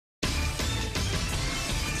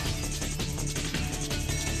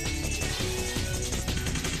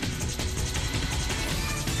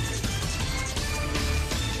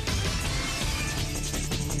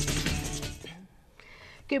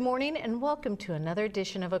Good morning and welcome to another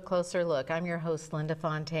edition of A Closer Look. I'm your host, Lynda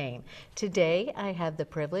Fontaine. Today I have the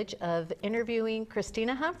privilege of interviewing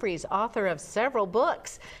Christina Humphreys, author of several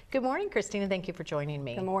books. Good morning, Christina. Thank you for joining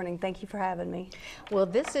me. Good morning. Thank you for having me. Well,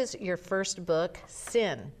 this is your first book,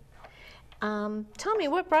 Sin. Tell me,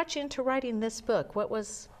 what brought you into writing this book? What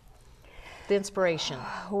was the inspiration?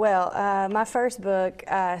 Well, my first book,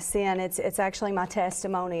 Sin, it's actually my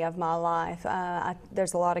testimony of my life.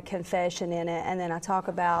 There's a lot of confession in it, and then I talk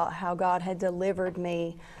about how God had delivered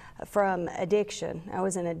me from addiction. I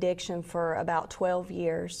was in addiction for about 12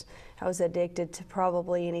 years. I was addicted to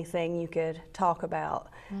probably anything you could talk about.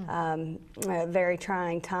 Very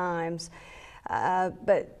trying times.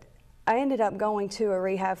 But I ended up going to a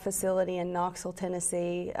rehab facility in Knoxville,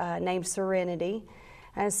 Tennessee, named Serenity.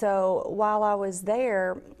 And so while I was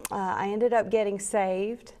there, I ended up getting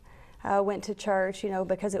saved. I went to church,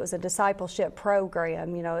 because it was a discipleship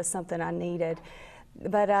program, it's something I needed.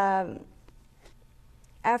 But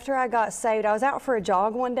after I got saved, I was out for a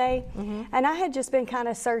jog one day, and I had just been kind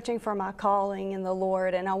of searching for my calling in the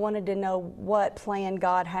Lord, and I wanted to know what plan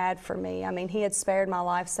God had for me. I mean, He had spared my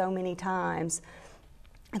life so many times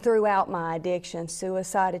throughout my addiction,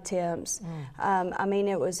 suicide attempts. I mean,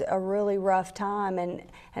 it was a really rough time, and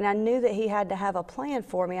I knew that He had to have a plan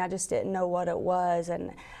for me. I just didn't know what it was,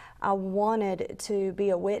 and I wanted to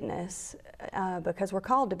be a witness because we're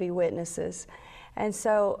called to be witnesses. And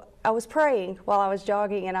so I was praying while I was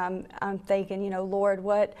jogging, and I'm thinking, Lord,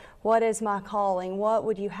 what is my calling? What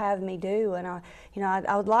would you have me do? And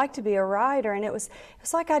I would like to be a writer. And it was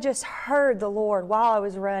like I just heard the Lord while I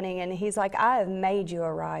was running, and He's like, I have made you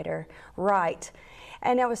a writer. Write.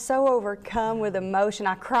 And I was so overcome with emotion.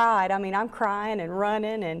 I cried. I mean, I'm crying and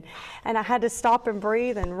running, and I had to stop and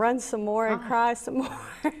breathe and run some more and cry some more.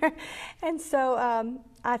 And so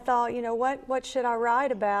I thought, what should I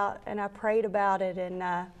write about? And I prayed about it.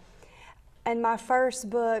 And my first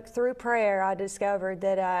book, through prayer, I discovered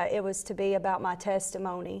that it was to be about my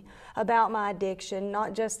testimony, about my addiction,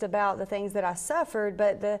 not just about the things that I suffered,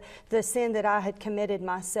 but the sin that I had committed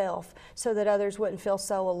myself, so that others wouldn't feel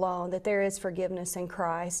so alone, that there is forgiveness in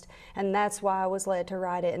Christ. And that's why I was led to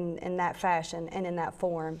write it in that fashion and in that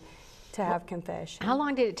form, to have confession. How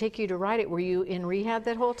long did it take you to write it? Were you in rehab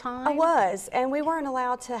that whole time? I was, and we weren't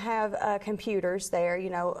allowed to have computers there,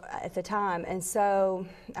 at the time. And so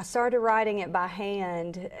I started writing it by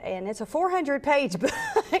hand, and it's a 400-page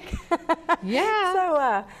book. Yeah.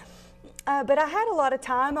 So, but I had a lot of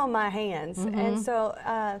time on my hands, and so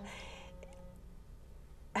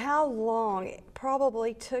how long? It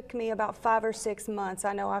probably took me about 5 or 6 months.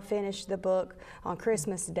 I know I finished the book on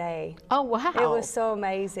Christmas Day. Oh, wow. It was so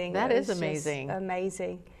amazing. That is amazing.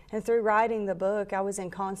 Amazing. And through writing the book, I was in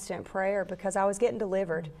constant prayer because I was getting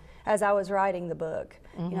delivered as I was writing the book.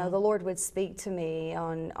 The Lord would speak to me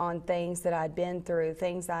on things that I'd been through,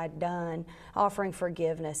 things I'd done, offering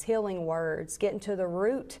forgiveness, healing words, getting to the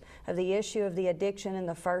root of the issue of the addiction in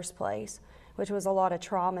the first place, which was a lot of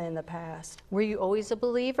trauma in the past. Were you always a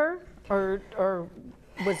believer, or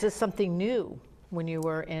was this something new when you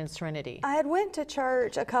were in Serenity? I had went to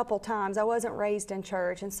church a couple times. I wasn't raised in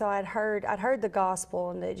church, and so I'd heard the gospel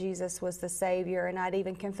and that Jesus was the Savior, and I'd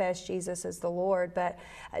even confessed Jesus as the Lord. But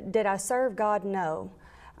did I serve God? No.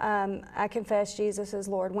 I confessed Jesus as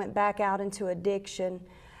Lord, went back out into addiction,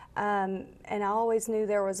 and I always knew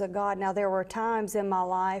there was a God. Now, there were times in my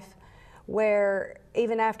life where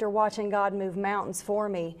even after watching God move mountains for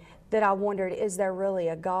me, that I wondered, is there really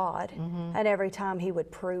a God? And every time He would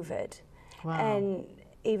prove it. Wow. And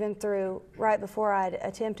even through, right before I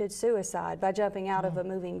attempted suicide by jumping out of a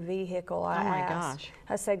moving vehicle, I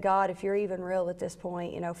said, God, if you're even real at this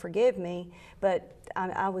point, forgive me. But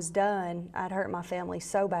I was done. I'd hurt my family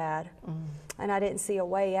so bad, and I didn't see a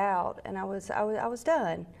way out, and I was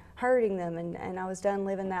done hurting them, and I was done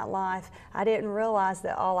living that life. I didn't realize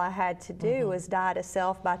that all I had to do was die to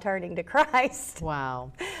self by turning to Christ.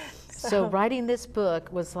 Wow. So writing this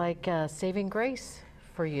book was like saving grace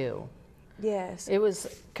for you. Yes. It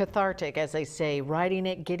was cathartic, as they say, writing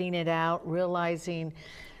it, getting it out, realizing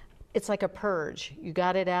it's like a purge. You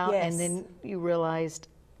got it out, and then you realized,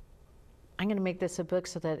 I'm going to make this a book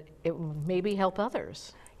so that it will maybe help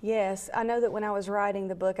others. Yes, I know that when I was writing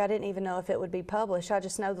the book, I didn't even know if it would be published. I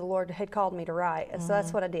just know the Lord had called me to write, and so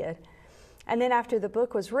that's what I did. And then after the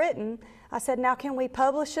book was written, I said, now can we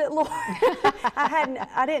publish it, Lord?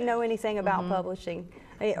 I didn't know anything about publishing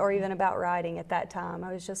or even about writing at that time.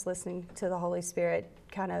 I was just listening to the Holy Spirit,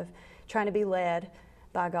 kind of trying to be led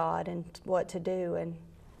by God and what to do. And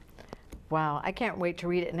Wow, I can't wait to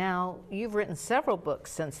read it now. You've written several books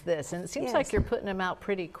since this, and it seems like you're putting them out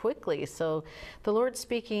pretty quickly. So the Lord's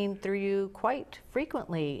speaking through you quite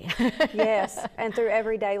frequently. Yes, and through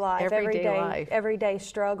everyday life, everyday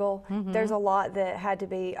struggle. Mm-hmm. There's a lot that had to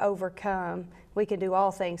be overcome. We can do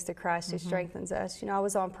all things to Christ who strengthens us. You know, I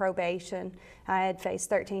was on probation. I had faced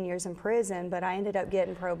 13 years in prison, but I ended up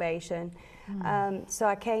getting probation. So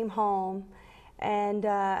I came home, and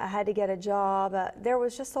I had to get a job. There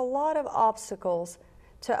was just a lot of obstacles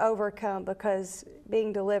to overcome, because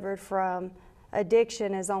being delivered from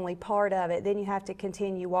addiction is only part of it. Then you have to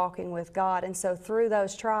continue walking with God. And so through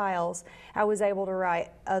those trials, I was able to write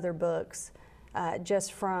other books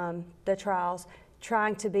just from the trials,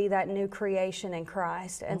 trying to be that new creation in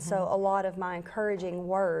Christ. And so a lot of my encouraging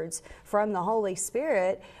words from the Holy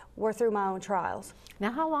Spirit were through my own trials.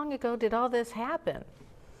 Now, how long ago did all this happen?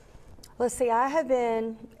 Let's see, I have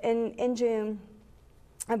been, in June,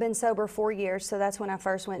 I've been sober 4 years, so that's when I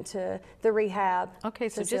first went to the rehab So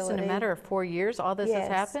facility. just in a matter of 4 years, all this has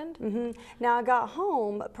happened? Now, I got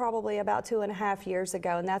home probably about 2.5 years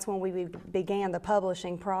ago, and that's when we began the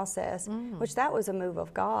publishing process, which that was a move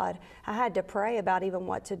of God. I had to pray about even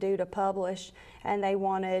what to do to publish, and they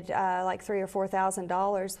wanted like $3,000 or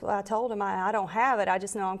 $4,000. Well, I told them I don't have it. I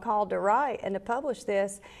just know I'm called to write and to publish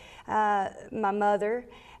this. My mother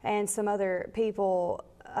and some other people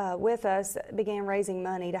with us began raising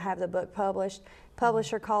money to have the book published.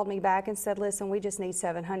 Publisher called me back and said, listen, we just need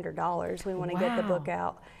 $700. We want to get the book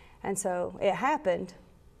out. And so it happened.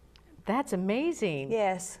 That's amazing.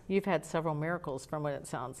 Yes. You've had several miracles from what it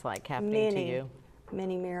sounds like happening to you.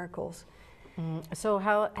 Many miracles. So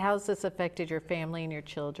how's this affected your family and your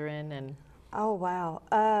children? And oh, wow.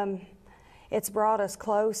 It's brought us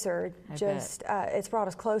closer. It's brought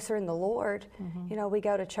us closer in the Lord. You know, we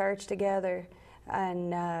go to church together,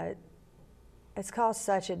 and it's caused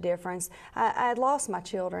such a difference. I had lost my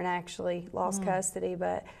children, actually, lost custody,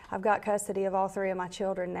 but I've got custody of all 3 of my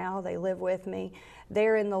children now. They live with me.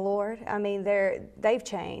 They're in the Lord. I mean, they've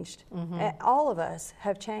changed. All of us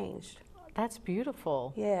have changed. That's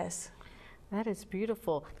beautiful. Yes. That is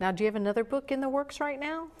beautiful. Now, do you have another book in the works right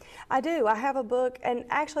now? I do. I have a book, and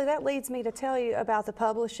actually that leads me to tell you about the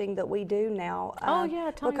publishing that we do now. Oh,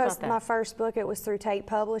 yeah, tell me about that. Because my first book, it was through Tate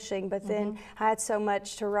Publishing, but then I had so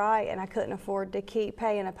much to write, and I couldn't afford to keep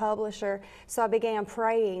paying a publisher, so I began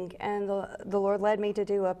praying, and the Lord led me to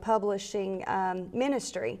do a publishing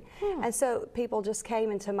ministry. And so people just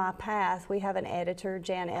came into my path. We have an editor,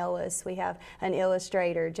 Jan Ellis. We have an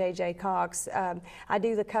illustrator, J.J. Cox. I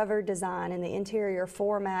do the cover design and the interior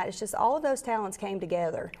format. It's just all of those talents came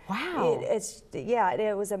together. Wow.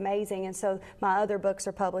 It was amazing. And so my other books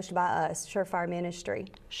are published by us, Surefire Ministry.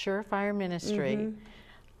 Surefire Ministry.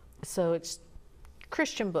 So it's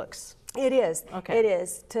Christian books. It is. Okay. It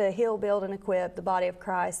is, to heal, build, and equip the body of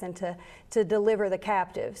Christ, and to deliver the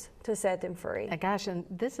captives, to set them free. Gosh, and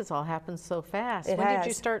this has all happened so fast. It when has. did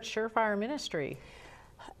you start Surefire Ministry?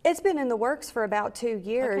 It's been in the works for about 2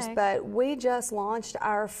 years, but we just launched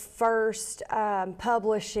our first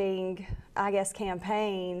publishing,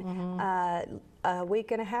 campaign a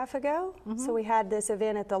week and a half ago. So we had this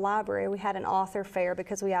event at the library. We had an author fair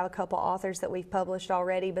because we have a couple authors that we've published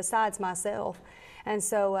already besides myself. And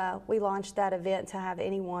so we launched that event to have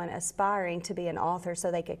anyone aspiring to be an author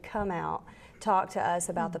so they could come out, talk to us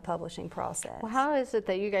about the publishing process. Well, how is it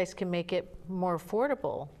that you guys can make it more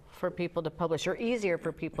affordable for people to publish, or easier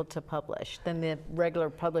for people to publish than the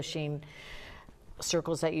regular publishing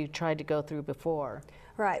circles that you tried to go through before?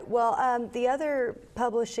 Right. Well, the other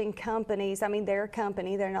publishing companies, I mean, they're a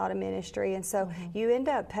company, they're not a ministry, and so you end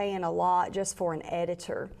up paying a lot just for an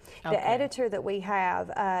editor. The editor that we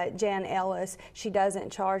have, Jan Ellis, she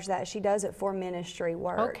doesn't charge that. She does it for ministry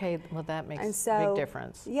work. Okay, well, that makes a big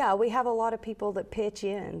difference. Yeah, we have a lot of people that pitch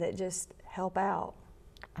in that just help out.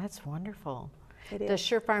 That's wonderful. Does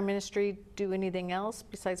Surefire Ministry do anything else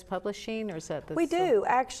besides publishing, or is that the... We do.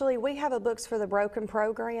 Actually, we have a Books for the Broken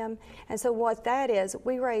program, and so what that is,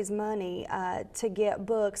 we raise money to get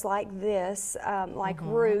books like this, like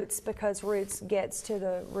Roots, because Roots gets to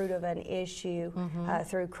the root of an issue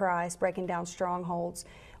through Christ, breaking down strongholds.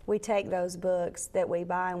 We take those books that we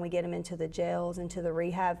buy and we get them into the jails, into the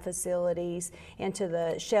rehab facilities, into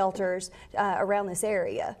the shelters around this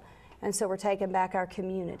area. And so we're taking back our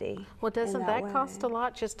community. Well, doesn't that cost a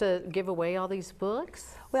lot just to give away all these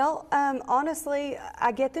books? Well, honestly,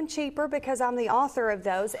 I get them cheaper because I'm the author of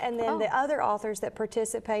those, and then the other authors that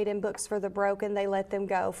participate in Books for the Broken, they let them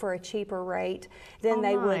go for a cheaper rate than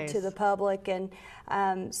they would to the public,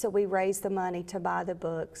 and so we raise the money to buy the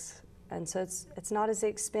books. And so it's not as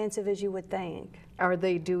expensive as you would think. Are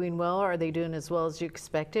they doing well? Are they doing as well as you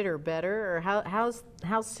expected or better? Or how's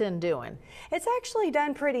Sin doing? It's actually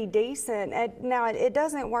done pretty decent. Now, it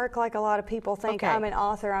doesn't work like a lot of people think. Okay. I'm an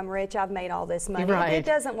author, I'm rich, I've made all this money. Right. It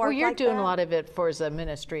doesn't work like that. Well, you're doing a lot of it for as a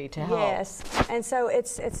ministry to help. Yes, and so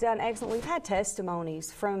it's done excellent. We've had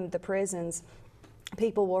testimonies from the prisons.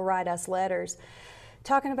 People will write us letters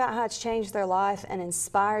talking about how it's changed their life and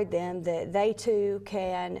inspired them that they too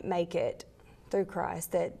can make it through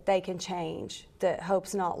Christ, that they can change, that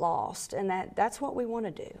hope's not lost, and that's what we want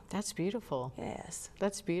to do. That's beautiful. Yes.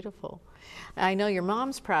 That's beautiful. I know your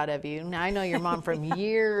mom's proud of you. Now, I know your mom from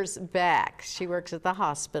years back. She works at the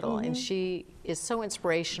hospital, and she is so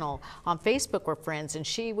inspirational. On Facebook, we're friends, and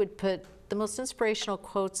she would put the most inspirational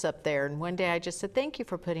quotes up there, and one day I just said, thank you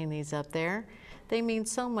for putting these up there. They mean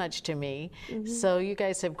so much to me. So you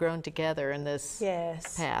guys have grown together in this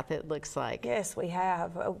path, it looks like. Yes, we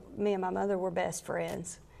have. Me and my mother were best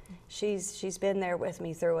friends. She's been there with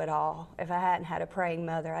me through it all. If I hadn't had a praying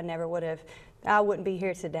mother, I wouldn't be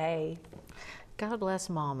here today. God bless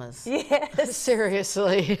mamas. Yes.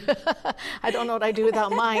 Seriously. I don't know what I'd do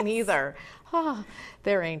without mine either. Oh,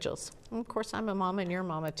 they're angels. And of course, I'm a mama and you're a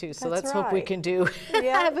mama too, so let's hope we can do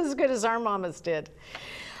as good as our mamas did.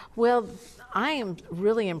 Well, I am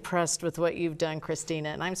really impressed with what you've done, Christina,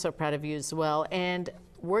 and I'm so proud of you as well. And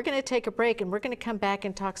we're going to take a break, and we're going to come back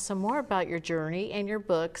and talk some more about your journey and your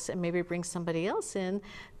books, and maybe bring somebody else in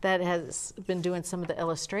that has been doing some of the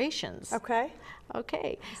illustrations. Okay.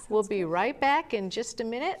 Okay. We'll be right back in just a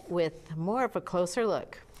minute with more of A Closer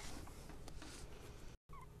Look.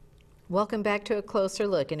 Welcome back to A Closer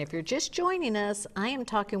Look, and if you're just joining us, I am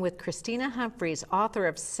talking with Christina Humphreys, author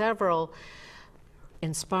of several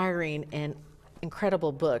inspiring and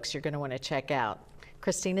incredible books you're going to want to check out.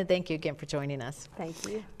 Christina, thank you again for joining us. Thank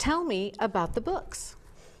you. Tell me about the books.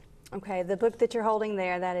 Okay, the book that you're holding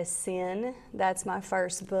there, that is Sin. That's my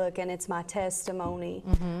first book, and it's my testimony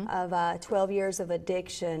of 12 years of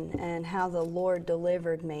addiction and how the Lord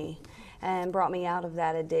delivered me and brought me out of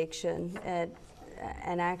that addiction.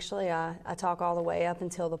 And actually, I talk all the way up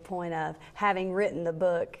until the point of having written the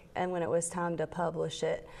book, and when it was time to publish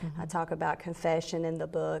it, I talk about confession in the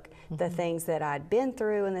book, the things that I'd been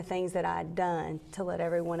through and the things that I'd done to let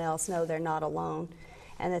everyone else know they're not alone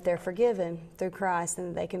and that they're forgiven through Christ and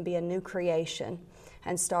that they can be a new creation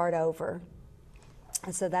and start over.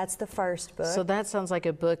 And so that's the first book. So that sounds like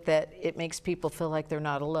a book that it makes people feel like they're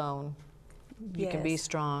not alone. You can be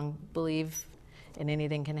strong, believe, and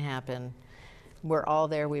anything can happen. We're all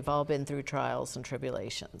there. We've all been through trials and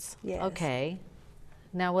tribulations. Yes. Okay.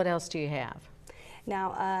 Now, what else do you have?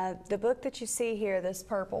 Now, the book that you see here, this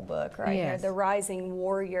purple book right here, The Rising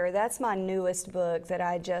Warrior, that's my newest book that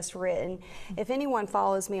I just written. If anyone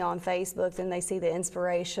follows me on Facebook, then they see the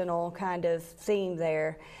inspirational kind of theme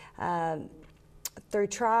there. Through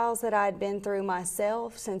trials that I'd been through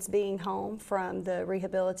myself since being home from the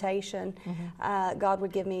rehabilitation, God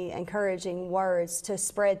would give me encouraging words to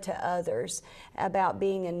spread to others about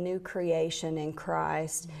being a new creation in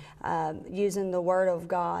Christ, using the Word of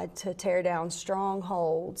God to tear down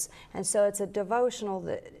strongholds. And so it's a devotional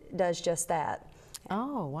that does just that.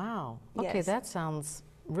 Oh, wow. Okay, Yes. that sounds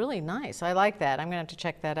really nice. I like that. I'm going to have to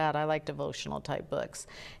check that out. I like devotional type books.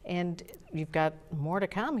 And you've got more to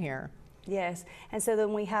come here. Yes, and so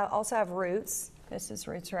then we also have Roots. This is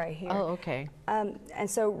Roots right here. Oh, okay. And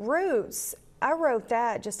so Roots, I wrote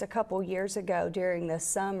that just a couple years ago during the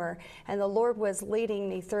summer, and the Lord was leading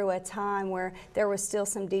me through a time where there was still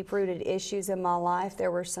some deep-rooted issues in my life.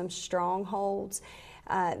 There were some strongholds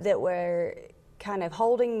that were kind of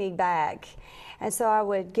holding me back. And so I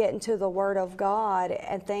would get into the Word of God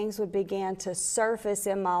and things would begin to surface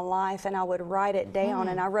in my life and I would write it down.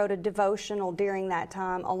 And I wrote a devotional during that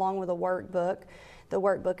time along with a workbook. The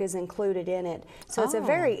workbook is included in it. So it's a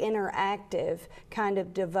very interactive kind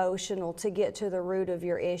of devotional to get to the root of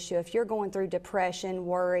your issue. If you're going through depression,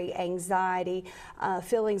 worry, anxiety,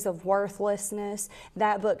 feelings of worthlessness,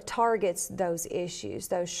 that book targets those issues,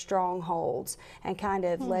 those strongholds, and kind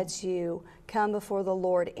of lets you come before the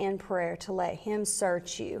Lord in prayer to let Him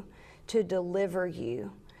search you, to deliver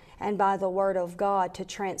you, and by the Word of God to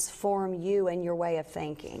transform you and your way of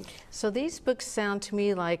thinking. So these books sound to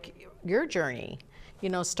me like your journey. You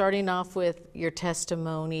know, starting off with your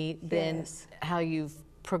testimony, then how you've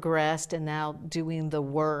progressed, and now doing the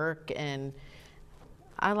work. And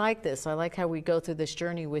I like this. I like how we go through this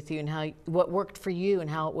journey with you, and how what worked for you and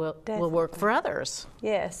how it will work for others.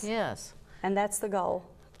 Yes. Yes. And that's the goal.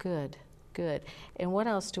 Good, good. And what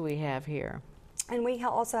else do we have here? And we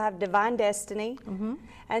also have Divine Destiny.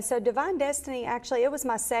 And so Divine Destiny, actually, it was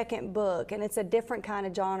my second book, and it's a different kind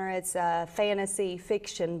of genre. It's a fantasy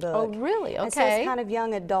fiction book. Oh, really? Okay. And so it's kind of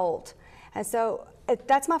young adult. And so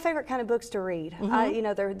that's my favorite kind of books to read. You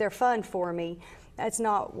know, they're fun for me. It's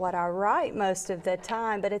not what I write most of the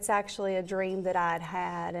time, but it's actually a dream that I'd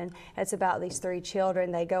had, and it's about these 3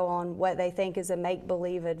 children. They go on what they think is a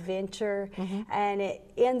make-believe adventure, and it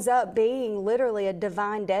ends up being literally a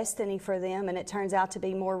divine destiny for them, and it turns out to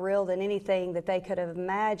be more real than anything that they could have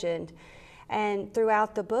imagined. And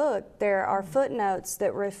throughout the book, there are footnotes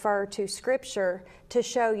that refer to Scripture to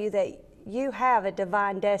show you that you have a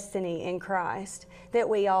divine destiny in Christ, that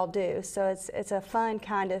we all do. So it's a fun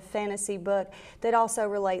kind of fantasy book that also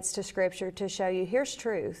relates to Scripture to show you here's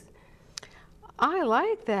truth. I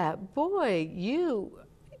like that. Boy, you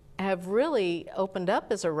have really opened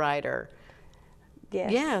up as a writer.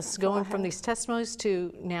 Yes. Yes, going from these testimonies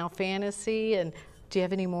to now fantasy. And do you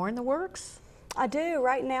have any more in the works? I do.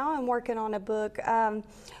 Right now I'm working on a book.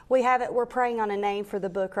 We're praying on a name for the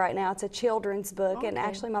book right now. It's a children's book, and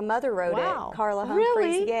actually my mother wrote it, Carla Humphreys.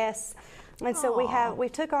 Really? Yes. And so we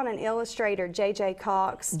took on an illustrator, J.J.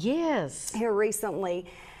 Cox. Yes. Here recently.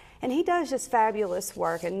 And he does just fabulous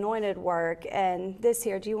work, anointed work. And this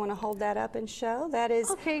here, do you want to hold that up and show? That is,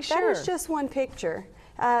 okay, sure. That is just one picture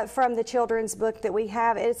from the children's book that we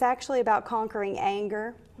have. It's actually about conquering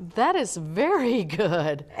anger. That is very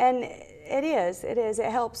good. And it is.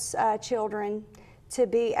 It helps children to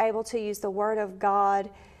be able to use the Word of God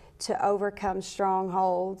to overcome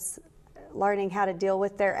strongholds, learning how to deal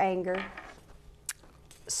with their anger.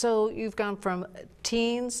 So you've gone from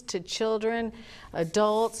teens to children,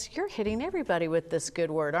 adults. You're hitting everybody with this good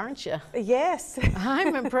word, aren't you? Yes.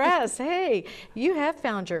 I'm impressed. Hey, you have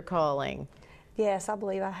found your calling. Yes, I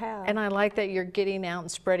believe I have. And I like that you're getting out and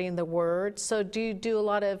spreading the word. So do you do a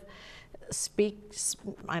lot of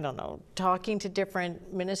talking to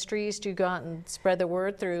different ministries? Do you go out and spread the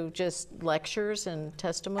word through just lectures and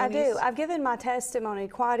testimonies? I do. I've given my testimony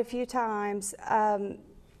quite a few times.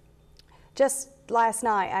 Just last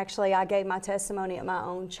night, actually, I gave my testimony at my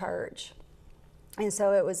own church. And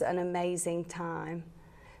so it was an amazing time.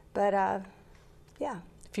 But, yeah.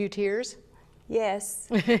 A few tears? Yes.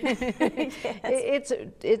 Yes.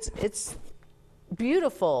 It's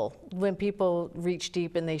beautiful when people reach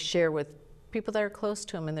deep and they share with people that are close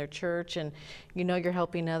to them in their church, and you know you're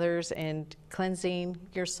helping others and cleansing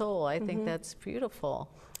your soul. I think that's beautiful.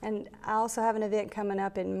 And I also have an event coming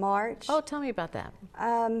up in March. Oh, tell me about that.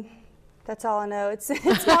 That's all I know. It's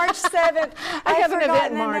March 7th. I have an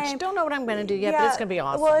event in March. Don't know what I'm going to do yet, but it's going to be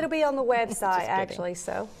awesome. Well, it'll be on the website, actually,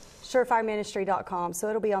 so surefireministry.com, so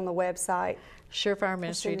it'll be on the website.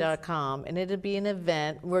 Surefireministry.com, and it'll be an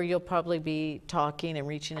event where you'll probably be talking and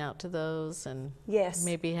reaching out to those, and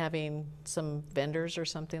maybe having some vendors or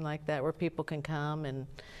something like that where people can come and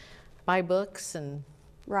buy books, and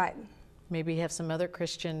maybe have some other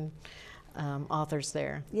Christian authors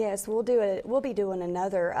there. Yes, we'll be doing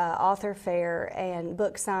another author fair and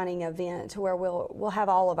book signing event where we'll have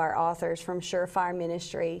all of our authors from Surefire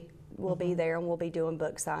Ministry will be there, and we'll be doing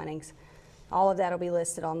book signings. All of that will be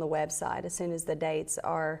listed on the website as soon as the dates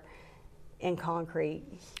are in concrete.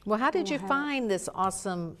 Well, how did you find this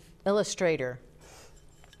awesome illustrator?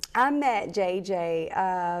 I met JJ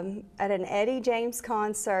at an Eddie James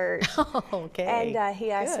concert. Okay. And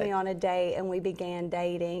he asked me on a date, and we began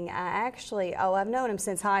dating. I've known him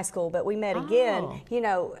since high school, but we met again, you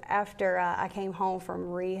know, after I came home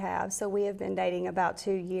from rehab. So we have been dating about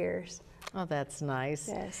 2 years. Oh, that's nice.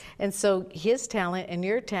 Yes. And so his talent and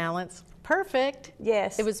your talents, perfect.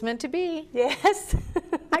 Yes. It was meant to be. Yes.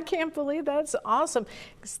 I can't believe that's awesome.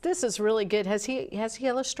 This is really good. Has he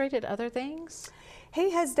illustrated other things?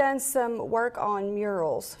 He has done some work on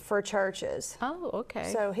murals for churches. Oh, okay.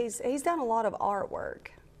 So he's done a lot of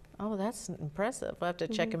artwork. Oh, that's impressive. We'll have to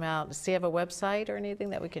check him out. Does he have a website or anything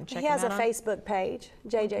that we can check him out on? He has a on? Facebook page,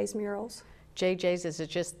 JJ's Murals. JJ's, is it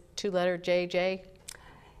just 2-letter JJ?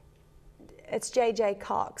 It's JJ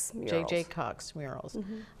Cox Murals. JJ Cox Murals.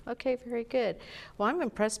 Okay, very good. Well, I'm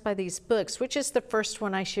impressed by these books. Which is the first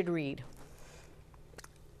one I should read?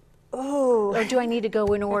 Oh. Or do I need to go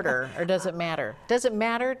in order, or does it matter? Does it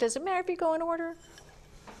matter? Does it matter if you go in order?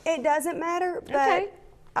 It doesn't matter, but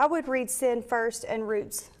I would read Sin first and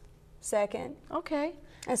Roots second. Okay.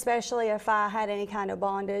 Especially if I had any kind of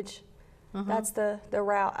bondage. That's the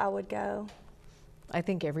route I would go. I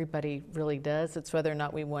think everybody really does. It's whether or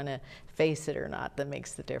not we want to face it or not that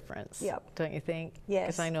makes the difference. Yep. Don't you think? Yes.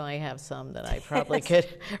 Because I know I have some that I probably could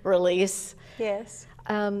release. Yes.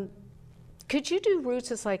 Could you do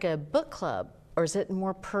Roots as like a book club, or is it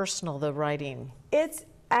more personal, the writing? It's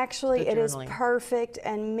Actually, the it is journaling? perfect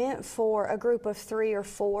and meant for a group of 3 or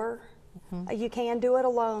 4. You can do it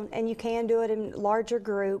alone, and you can do it in larger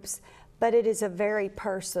groups, but it is a very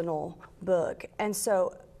personal book. And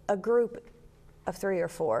so a group of 3 or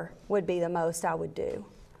 4 would be the most I would do.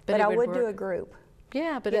 But I would do a group.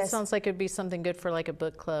 Yeah, but Yes. it sounds like it'd be something good for like a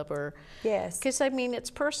book club or. Yes. Because I mean, it's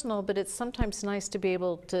personal, but it's sometimes nice to be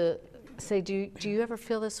able to say, do you ever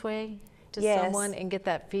feel this way to Yes. someone and get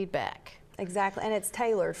that feedback? Exactly, and it's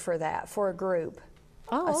tailored for that, for a group,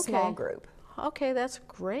 Oh, a okay. small group. Okay, that's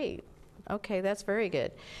great. Okay, that's very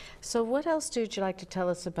good. So what else would you like to tell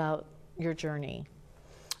us about your journey?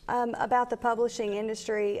 About the publishing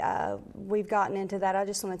industry, we've gotten into that. I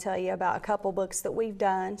just want to tell you about a couple books that we've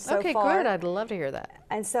done so Okay, far. good. I'd love to hear that.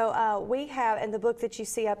 And so we have, in the book that you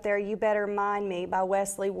see up there, You Better Mind Me by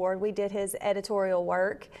Wesley Ward, we did his editorial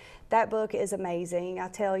work. That book is amazing. I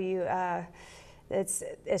tell you, it's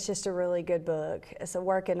just a really good book. So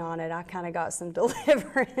working on it, I kind of got some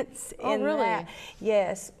deliverance in really? that.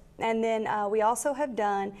 Yes. And then we also have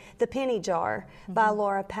done The Penny Jar by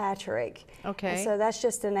Laura Patrick. Okay. And so that's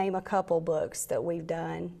just to name a couple books that we've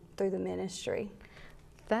done through the ministry.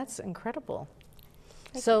 That's incredible.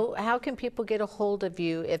 So how can people get a hold of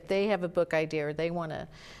you if they have a book idea or they want to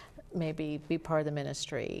maybe be part of the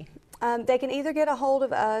ministry? They can either get a hold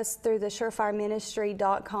of us through the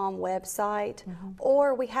surefireministry.com website,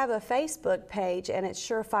 or we have a Facebook page, and it's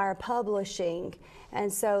Surefire Publishing. And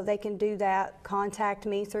so they can do that, contact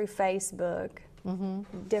me through Facebook,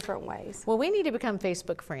 different ways. Well, we need to become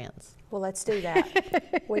Facebook friends. Well, let's do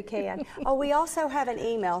that. We can. Oh, we also have an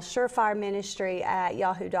email,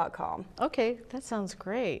 surefireministry@yahoo.com. Okay, that sounds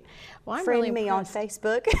great. Well, I'm Friend really me on impressed.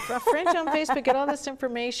 Facebook. Friend you on Facebook, get all this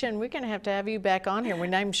information. We're going to have you back on here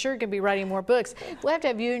when I'm sure you're going to be writing more books. We'll have to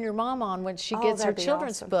have you and your mom on when she gets her that'd be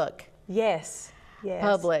children's awesome. book Yes. Yes.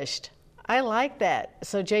 published. I like that.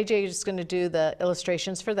 So JJ is going to do the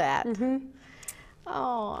illustrations for that.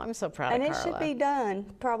 Oh, I'm so proud And of it Carla. should be done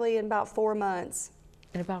probably in about 4 months.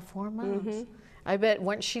 In about 4 months. I bet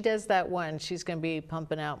once she does that one, she's going to be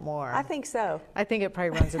pumping out more. I think so. I think it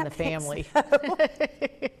probably runs in the family.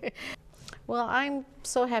 Well, I'm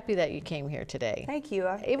so happy that you came here today. Thank you.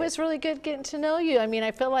 It was really good getting to know you. I mean,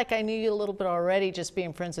 I feel like I knew you a little bit already, just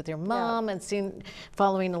being friends with your mom and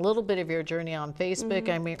following a little bit of your journey on Facebook.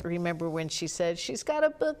 I remember when she said she's got a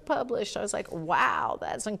book published. I was like, wow,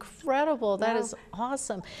 that's incredible. That is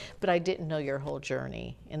awesome. But I didn't know your whole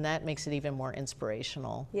journey, and that makes it even more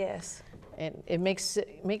inspirational. Yes. And it makes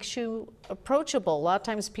you approachable. A lot of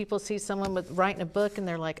times people see someone writing a book and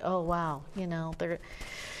they're like, oh wow, you know,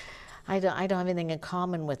 I don't have anything in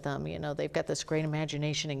common with them. You know, they've got this great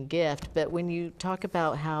imagination and gift. But when you talk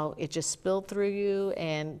about how it just spilled through you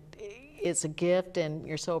and it's a gift and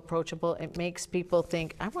you're so approachable, it makes people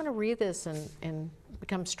think, I want to read this and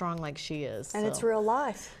become strong like she is. And it's real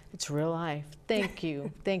life. It's real life. Thank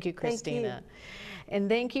you. Thank you, Christina. Thank you. And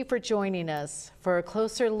thank you for joining us for a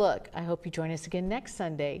closer look. I hope you join us again next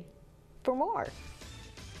Sunday for more.